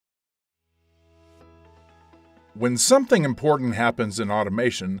When something important happens in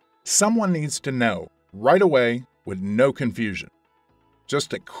automation, someone needs to know right away with no confusion.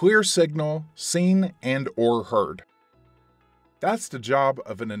 Just a clear signal seen and/or heard. That's the job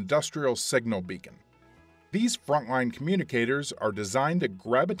of an industrial signal beacon. These frontline communicators are designed to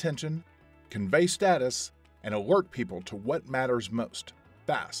grab attention, convey status, and alert people to what matters most,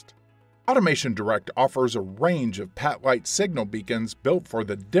 fast. Automation Direct offers a range of Patlite signal beacons built for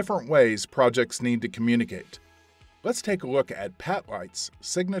the different ways projects need to communicate. Let's take a look at Patlite's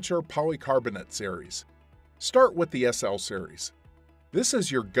signature polycarbonate series. Start with the SL series. This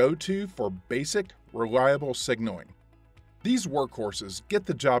is your go-to for basic, reliable signaling. These workhorses get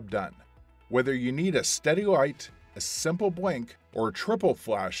the job done, whether you need a steady light, a simple blink, or a triple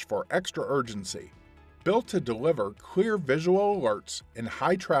flash for extra urgency. Built to deliver clear visual alerts in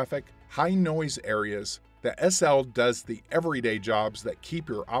high-traffic, high-noise areas, the SL does the everyday jobs that keep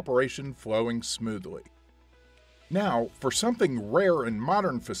your operation flowing smoothly. Now, for something rare in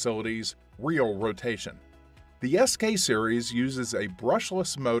modern facilities, real rotation. The SK series uses a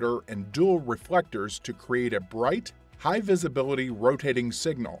brushless motor and dual reflectors to create a bright, high-visibility rotating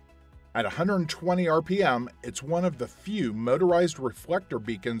signal. At 120 RPM, it's one of the few motorized reflector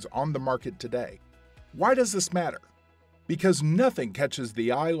beacons on the market today. Why does this matter? Because nothing catches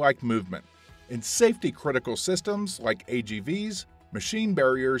the eye like movement. In safety-critical systems like AGVs, machine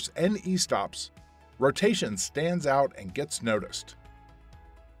barriers, and e-stops, rotation stands out and gets noticed.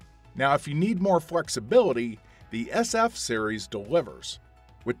 Now, if you need more flexibility, the SF series delivers.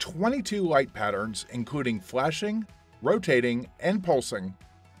 With 22 light patterns, including flashing, rotating, and pulsing,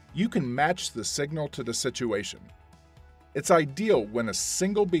 you can match the signal to the situation. It's ideal when a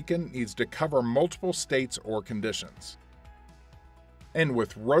single beacon needs to cover multiple states or conditions. And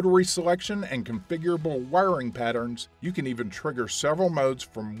with rotary selection and configurable wiring patterns, you can even trigger several modes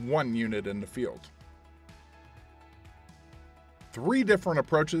from one unit in the field. 3 different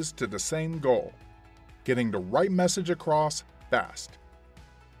approaches to the same goal: getting the right message across fast.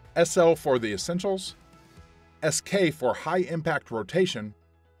 SL for the essentials, SK for high-impact rotation,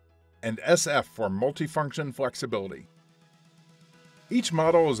 and SF for multifunction flexibility. Each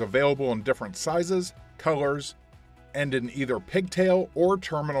model is available in different sizes, colors, and in either pigtail or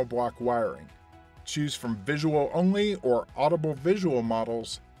terminal block wiring. Choose from visual-only or audible visual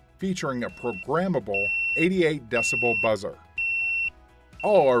models featuring a programmable 88 decibel buzzer.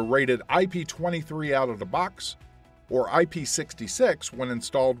 All are rated IP23 out of the box or IP66 when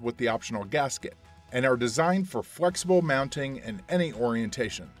installed with the optional gasket, and are designed for flexible mounting in any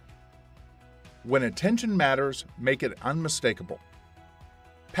orientation. When attention matters, make it unmistakable.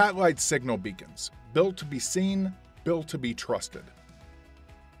 Patlite signal beacons, built to be seen, built to be trusted.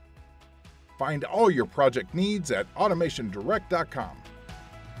 Find all your project needs at AutomationDirect.com.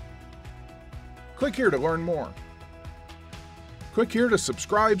 Click here to learn more. Click here to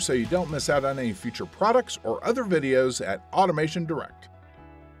subscribe so you don't miss out on any future products or other videos at Automation Direct.